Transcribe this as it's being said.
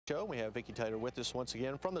Show. We have Vicki Taylor with us once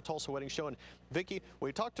again from the Tulsa Wedding Show. And Vicki,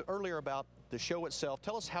 we talked earlier about the show itself.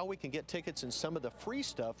 Tell us how we can get tickets and some of the free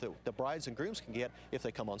stuff that the brides and grooms can get if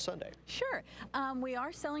they come on Sunday. Sure. We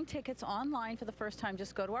are selling tickets online for the first time.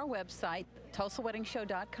 Just go to our website,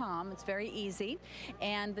 TulsaWeddingShow.com. It's very easy.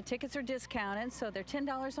 And the tickets are discounted, so they're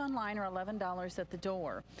 $10 online or $11 at the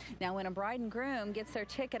door. Now, when a bride and groom gets their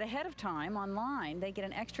ticket ahead of time online, they get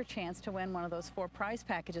an extra chance to win one of those 4 prize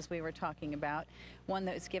packages we were talking about, one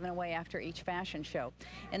that is given away after each fashion show.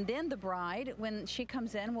 And then the bride, when she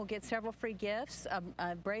comes in, will get several free gifts,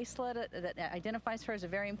 a bracelet that identifies her as a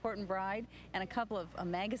very important bride, and a couple of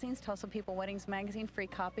magazines, Tulsa People Weddings magazine, free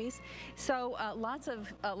copies. So lots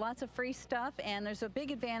of free stuff, and there's a big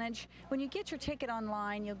advantage. When you get your ticket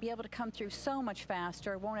online, you'll be able to come through so much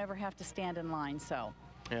faster, won't ever have to stand in line. So.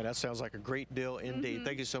 Yeah, that sounds like a great deal indeed.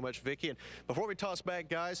 Thank you so much, Vicki. And before we toss back,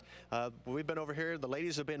 guys, we've been over here. The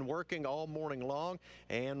ladies have been working all morning long,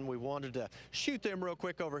 and we wanted to shoot them real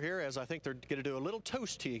quick over here, as I think they're going to do a little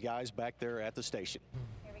toast to you guys back there at the station.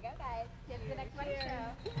 Here we go, guys. Here's the next wedding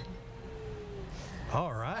show.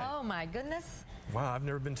 All right. Oh, my goodness. Wow, I've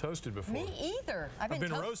never been toasted before. Me either. I've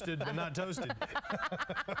been roasted, but not toasted.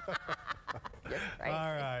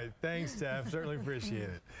 All right. Thanks, Steph. Certainly appreciate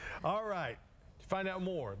it. All right. To find out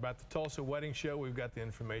more about the Tulsa Wedding Show, we've got the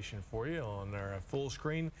information for you on our full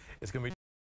screen. It's going to be